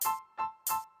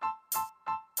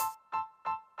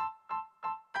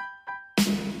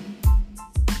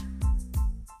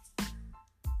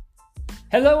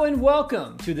Hello and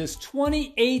welcome to this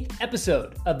 28th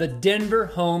episode of the Denver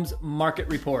Homes Market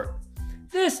Report.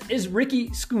 This is Ricky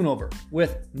Schoonover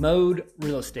with Mode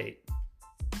Real Estate.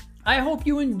 I hope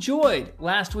you enjoyed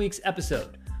last week's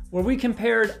episode where we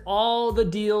compared all the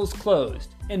deals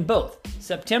closed in both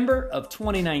September of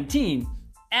 2019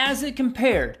 as it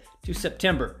compared to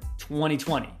September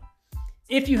 2020.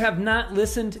 If you have not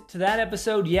listened to that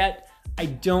episode yet, I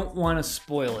don't want to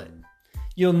spoil it.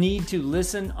 You'll need to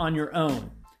listen on your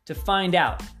own to find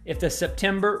out if the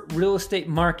September real estate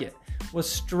market was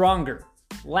stronger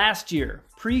last year,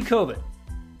 pre-COVID,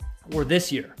 or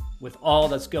this year with all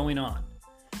that's going on.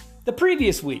 The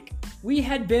previous week, we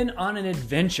had been on an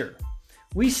adventure.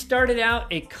 We started out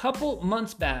a couple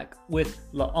months back with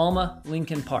La Alma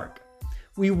Lincoln Park.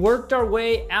 We worked our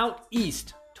way out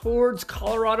east towards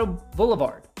Colorado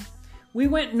Boulevard. We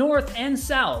went north and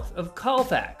south of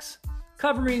Colfax,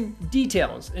 covering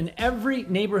details in every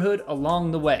neighborhood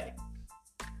along the way.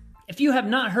 If you have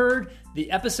not heard the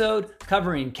episode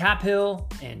covering Cap Hill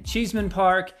and Cheeseman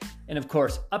Park, and of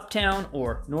course Uptown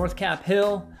or North Cap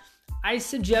Hill, I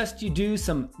suggest you do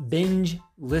some binge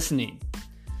listening.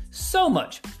 So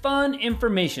much fun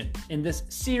information in this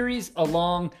series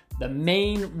along the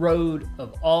main road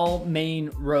of all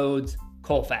main roads,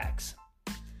 Colfax.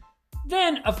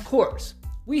 Then, of course,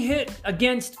 we hit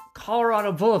against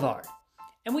Colorado Boulevard.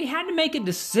 And we had to make a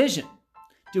decision.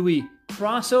 Do we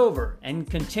cross over and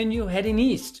continue heading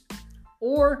east,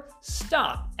 or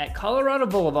stop at Colorado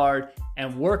Boulevard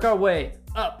and work our way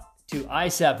up to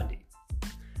I-70?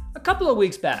 A couple of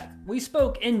weeks back, we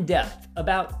spoke in depth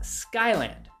about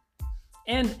Skyland.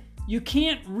 And you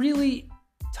can't really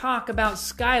talk about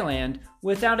Skyland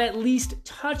without at least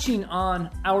touching on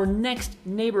our next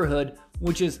neighborhood,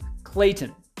 which is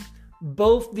Clayton.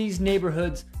 Both these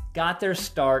neighborhoods got their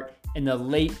start in the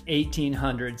late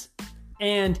 1800s,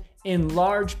 and in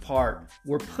large part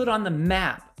were put on the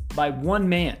map by one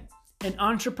man, an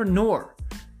entrepreneur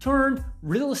turned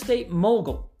real estate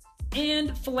mogul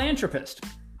and philanthropist,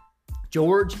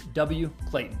 George W.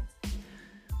 Clayton.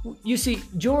 You see,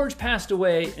 George passed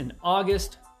away in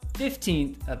August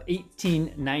 15th of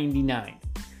 1899.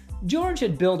 George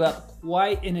had built up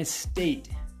quite an estate.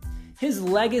 His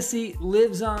legacy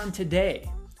lives on today,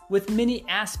 with many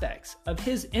aspects of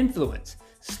his influence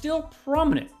still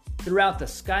prominent throughout the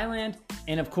Skyland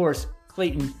and, of course,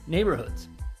 Clayton neighborhoods.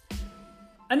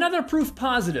 Another proof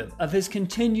positive of his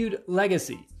continued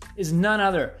legacy is none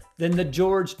other than the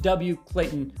George W.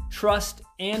 Clayton Trust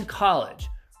and College,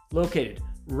 located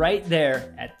right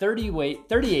there at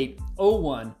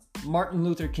 3801 Martin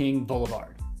Luther King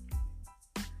Boulevard.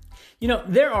 You know,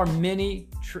 there are many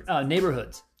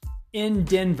neighborhoods in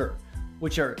Denver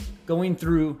which are going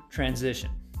through transition.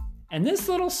 And this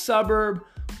little suburb,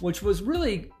 which was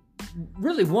really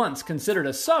once considered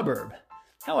a suburb.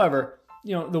 However,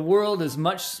 the world is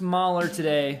much smaller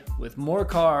today with more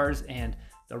cars and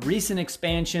the recent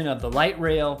expansion of the light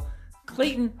rail.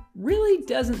 Clayton really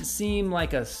doesn't seem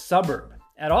like a suburb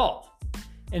at all.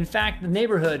 In fact, the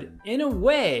neighborhood, in a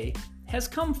way, has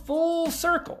come full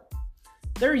circle.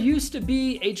 There used to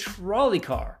be a trolley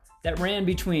car that ran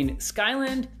between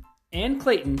Skyland and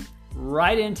Clayton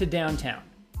right into downtown.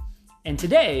 And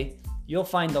today, you'll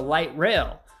find the light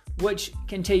rail, which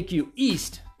can take you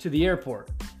east to the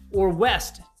airport or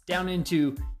west down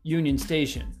into Union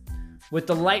Station, with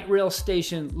the light rail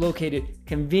station located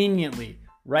conveniently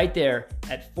right there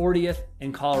at 40th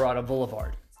and Colorado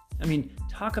Boulevard. I mean,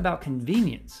 talk about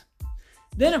convenience.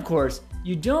 Then, of course,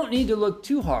 you don't need to look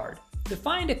too hard to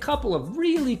find a couple of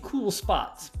really cool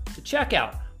spots to check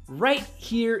out right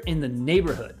here in the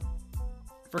neighborhood.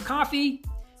 For coffee,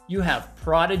 you have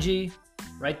Prodigy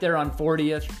right there on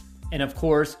 40th, and of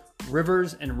course,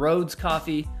 Rivers and Roads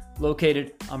Coffee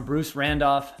located on Bruce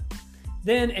Randolph.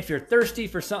 Then, if you're thirsty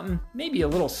for something maybe a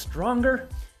little stronger,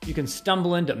 you can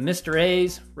stumble into Mr.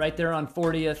 A's right there on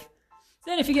 40th.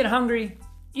 Then, if you get hungry,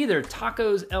 either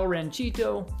Tacos El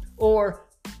Ranchito or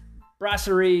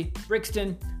Brasserie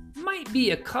Brixton might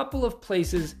be a couple of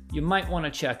places you might want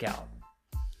to check out.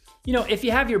 If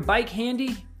you have your bike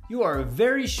handy, you are a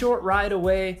very short ride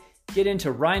away. Get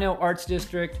into Rhino Arts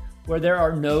District, where there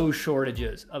are no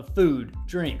shortages of food,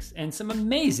 drinks, and some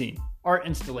amazing art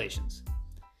installations.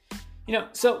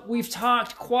 So we've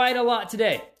talked quite a lot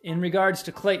today in regards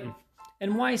to Clayton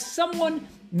and why someone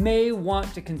may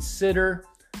want to consider,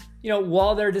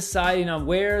 while they're deciding on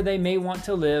where they may want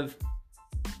to live,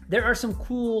 there are some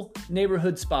cool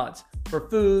neighborhood spots for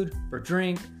food, for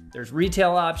drink. There's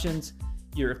retail options.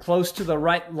 You're close to the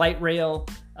light rail,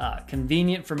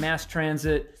 convenient for mass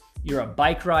transit. You're a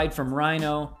bike ride from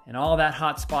Rhino and all that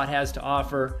hot spot has to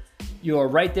offer. You're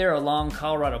right there along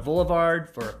Colorado Boulevard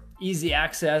for easy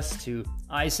access to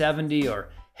I-70 or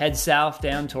head south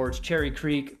down towards Cherry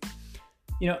Creek.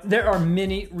 There are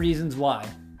many reasons why.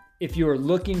 If you are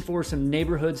looking for some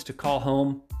neighborhoods to call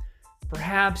home,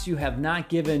 perhaps you have not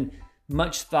given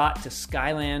much thought to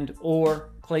Skyland or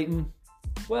Clayton.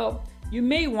 Well, you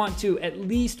may want to at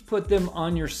least put them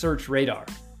on your search radar.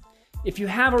 If you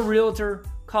have a realtor,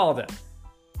 call them.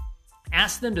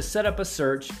 Ask them to set up a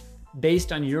search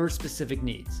based on your specific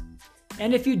needs.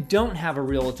 And if you don't have a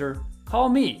realtor, call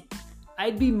me.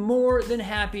 I'd be more than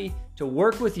happy to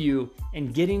work with you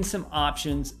in getting some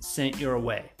options sent your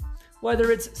way.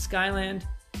 Whether it's Skyland,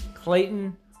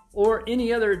 Clayton, or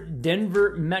any other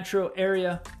Denver metro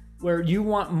area where you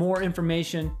want more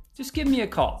information, just give me a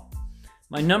call.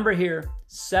 My number here,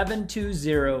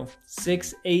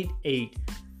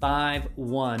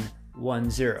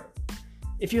 720-688-5110.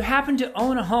 If you happen to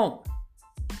own a home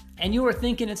and you are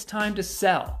thinking it's time to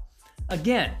sell,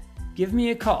 again, give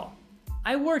me a call.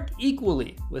 I work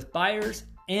equally with buyers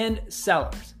and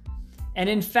sellers. And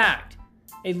in fact,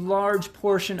 a large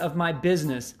portion of my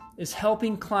business is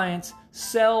helping clients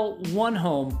sell one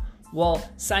home while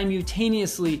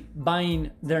simultaneously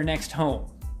buying their next home.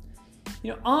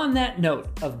 On that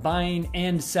note of buying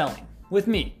and selling, with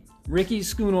me, Ricky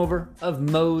Schoonover of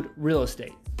Mode Real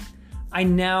Estate, I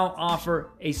now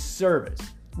offer a service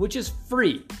which is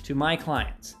free to my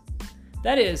clients.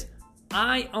 That is,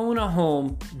 I own a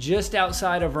home just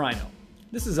outside of Rhino.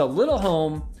 This is a little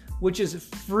home which is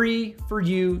free for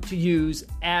you to use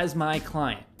as my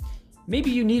client. Maybe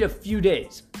you need a few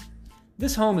days.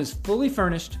 This home is fully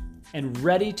furnished and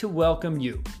ready to welcome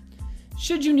you.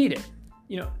 Should you need it?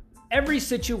 Every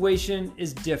situation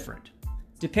is different,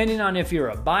 depending on if you're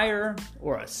a buyer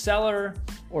or a seller,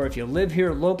 or if you live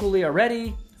here locally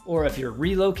already, or if you're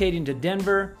relocating to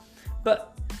Denver.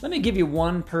 But let me give you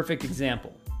one perfect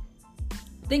example.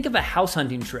 Think of a house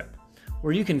hunting trip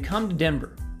where you can come to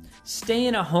Denver, stay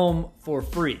in a home for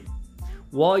free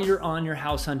while you're on your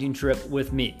house hunting trip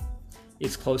with me.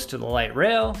 It's close to the light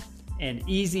rail and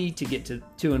easy to get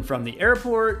to and from the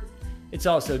airport. It's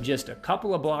also just a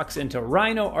couple of blocks into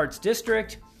Rhino Arts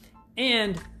District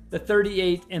and the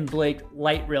 38th and Blake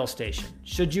light rail station,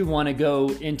 should you want to go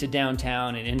into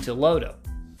downtown and into Lodo.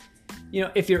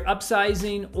 If you're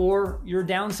upsizing or you're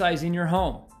downsizing your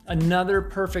home, another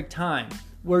perfect time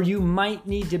where you might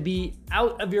need to be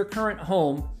out of your current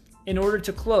home in order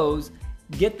to close,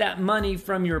 get that money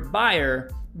from your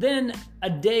buyer, then a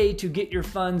day to get your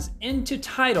funds into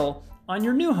title on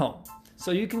your new home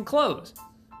so you can close.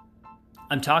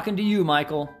 I'm talking to you,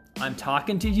 Michael. I'm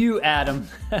talking to you, Adam.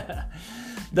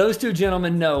 Those two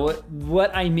gentlemen know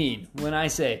what I mean when I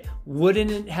say,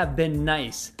 wouldn't it have been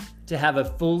nice to have a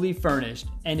fully furnished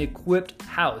and equipped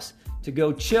house to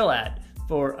go chill at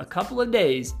for a couple of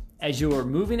days as you were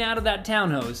moving out of that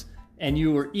townhouse and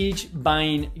you were each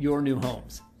buying your new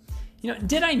homes?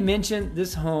 Did I mention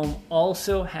this home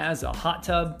also has a hot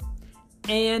tub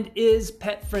and is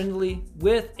pet friendly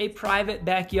with a private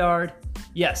backyard?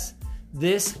 Yes,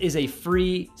 this is a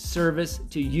free service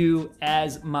to you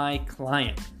as my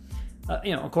client.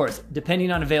 Of course,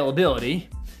 depending on availability.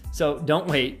 So don't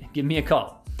wait, give me a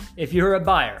call. If you're a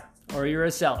buyer or you're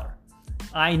a seller,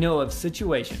 I know of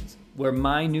situations where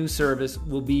my new service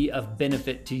will be of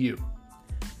benefit to you.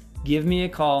 Give me a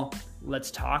call.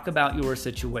 Let's talk about your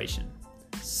situation.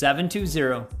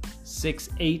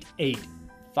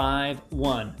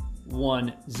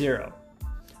 720-688-5110.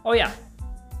 Oh yeah,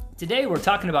 today we're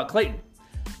talking about Clayton.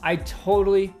 I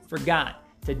totally forgot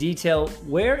to detail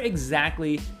where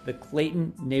exactly the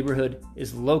Clayton neighborhood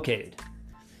is located.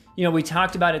 We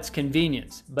talked about its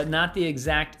convenience, but not the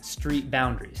exact street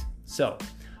boundaries. So,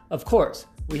 of course,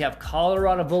 we have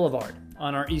Colorado Boulevard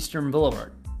on our eastern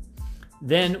boulevard.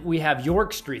 Then we have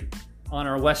York Street on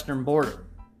our western border.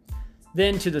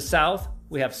 Then to the south,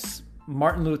 we have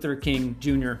Martin Luther King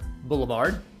Jr.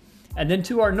 Boulevard. And then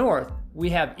to our north,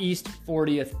 we have East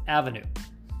 40th Avenue.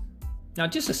 Now,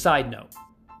 just a side note,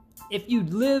 if you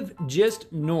live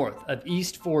just north of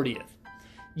East 40th,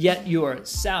 yet you're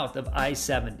south of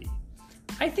I-70,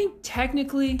 I think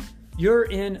technically you're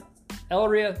in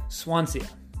Elyria, Swansea.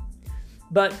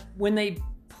 But when they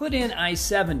put in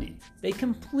I-70, they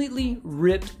completely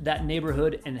ripped that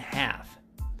neighborhood in half.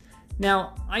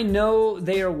 Now, I know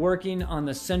they are working on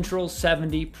the Central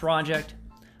 70 project.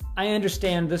 I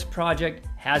understand this project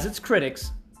has its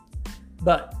critics,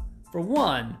 but for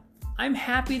one, I'm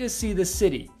happy to see the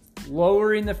city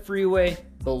lowering the freeway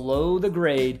below the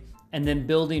grade and then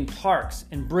building parks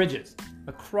and bridges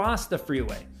across the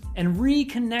freeway and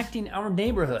reconnecting our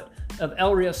neighborhood of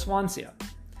El Rio Swansea.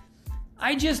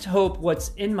 I just hope what's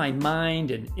in my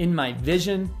mind and in my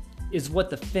vision is what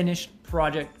the finished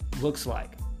project looks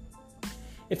like.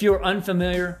 If you're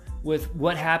unfamiliar with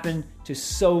what happened to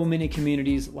so many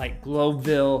communities like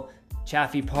Globeville,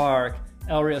 Chaffee Park,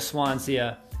 El Rio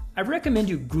Swansea, I recommend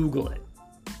you Google it.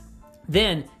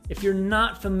 Then, if you're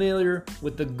not familiar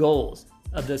with the goals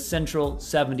of the Central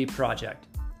 70 project,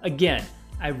 again,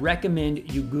 I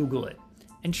recommend you Google it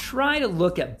and try to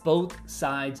look at both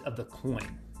sides of the coin.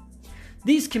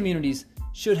 These communities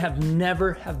should have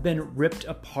never have been ripped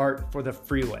apart for the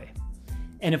freeway.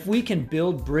 And if we can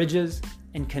build bridges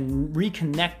and can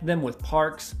reconnect them with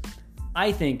parks,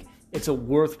 I think it's a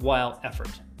worthwhile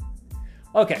effort.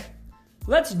 Okay,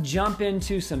 let's jump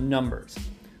into some numbers.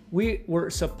 We were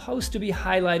supposed to be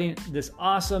highlighting this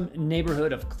awesome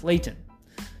neighborhood of Clayton.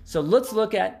 So let's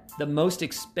look at the most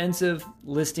expensive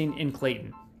listing in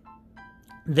Clayton.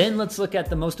 Then let's look at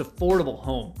the most affordable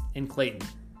home in Clayton.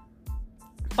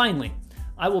 Finally,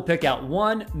 I will pick out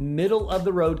one middle of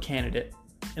the road candidate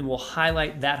and we'll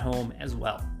highlight that home as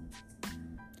well.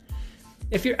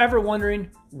 If you're ever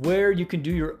wondering where you can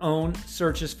do your own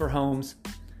searches for homes,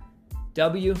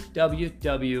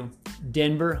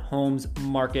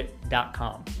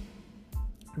 www.denverhomesmarket.com.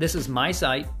 This is my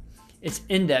site. It's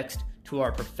indexed to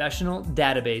our professional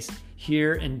database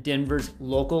here in Denver's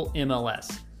local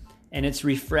MLS, and it's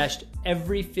refreshed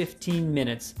every 15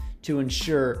 minutes to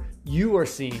ensure you are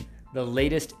seeing the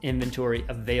latest inventory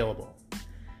available.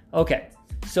 Okay,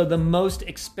 so the most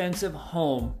expensive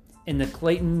home in the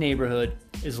Clayton neighborhood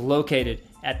is located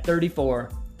at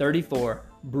 3434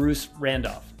 Bruce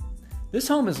Randolph. This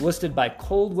home is listed by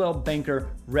Coldwell Banker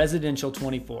Residential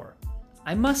 24.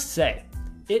 I must say,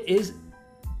 it is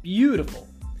beautiful,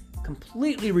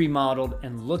 completely remodeled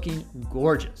and looking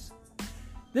gorgeous.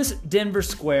 This Denver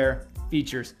Square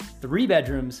features 3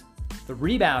 bedrooms,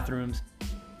 3 bathrooms,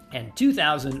 and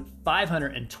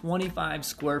 2,525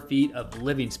 square feet of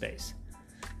living space.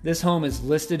 This home is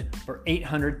listed for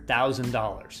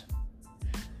 $800,000.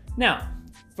 Now,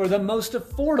 for the most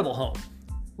affordable home,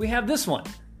 we have this one,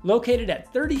 located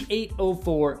at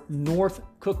 3804 North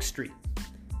Cook Street.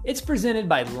 It's presented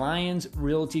by Lyons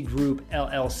Realty Group,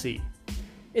 LLC.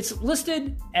 It's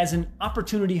listed as an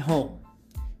opportunity home.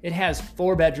 It has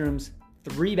 4 bedrooms,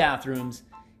 3 bathrooms.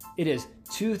 It is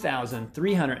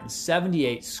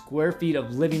 2,378 square feet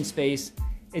of living space.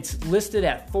 It's listed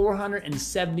at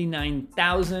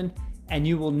 $479,000, and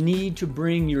you will need to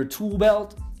bring your tool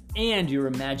belt and your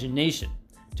imagination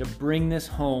to bring this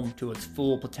home to its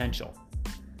full potential.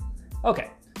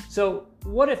 Okay, so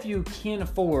what if you can't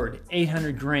afford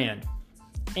 $800,000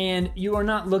 and you are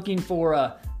not looking for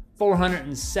a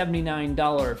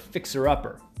 $479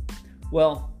 fixer-upper?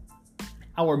 Well,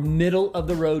 our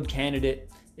middle-of-the-road candidate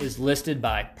is listed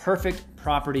by Perfect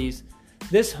Properties.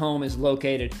 This home is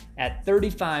located at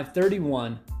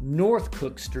 3531 North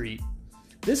Cook Street.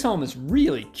 This home is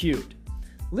really cute.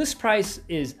 List price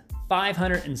is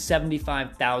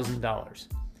 $575,000.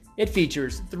 It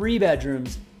features 3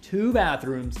 bedrooms, 2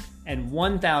 bathrooms, and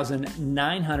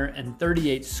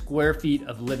 1,938 square feet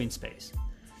of living space.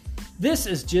 This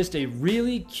is just a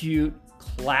really cute,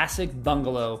 classic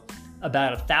bungalow,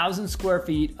 about 1,000 square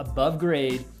feet above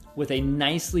grade with a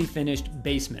nicely finished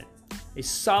basement, a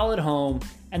solid home,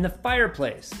 and the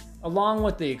fireplace, along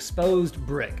with the exposed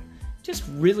brick, just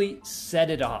really set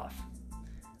it off.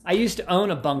 I used to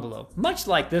own a bungalow, much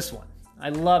like this one. I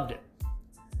loved it.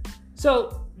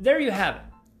 So there you have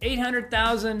it,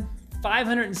 $800,000,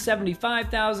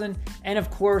 $575,000, and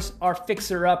of course our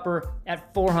fixer-upper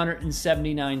at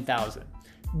 $479,000.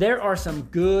 There are some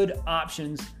good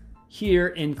options here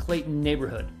in Clayton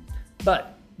neighborhood,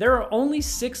 but there are only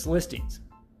 6 listings,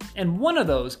 and one of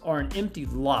those are an empty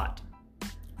lot,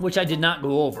 which I did not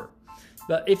go over.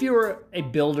 But if you are a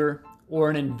builder or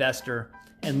an investor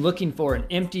and looking for an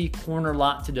empty corner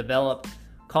lot to develop,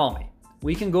 call me.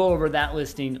 We can go over that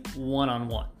listing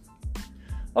one-on-one.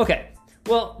 Okay,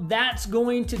 well, that's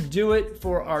going to do it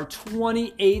for our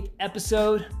 28th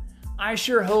episode. I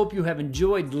sure hope you have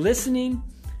enjoyed listening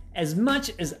as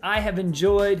much as I have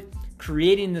enjoyed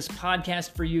creating this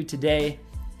podcast for you today,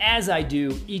 as I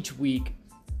do each week.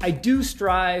 I do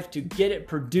strive to get it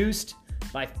produced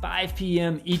by 5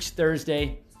 p.m. each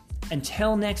Thursday.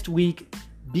 Until next week,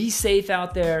 be safe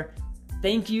out there.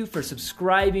 Thank you for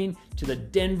subscribing to the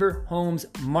Denver Homes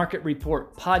Market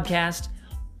Report podcast.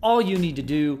 All you need to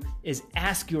do is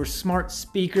ask your smart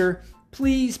speaker,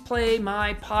 please play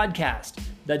my podcast,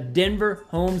 the Denver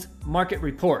Homes Market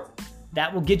Report.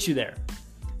 That will get you there.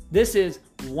 This is,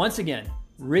 once again,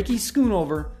 Ricky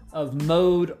Schoonover of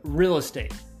Mode Real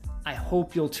Estate. I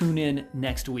hope you'll tune in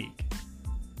next week.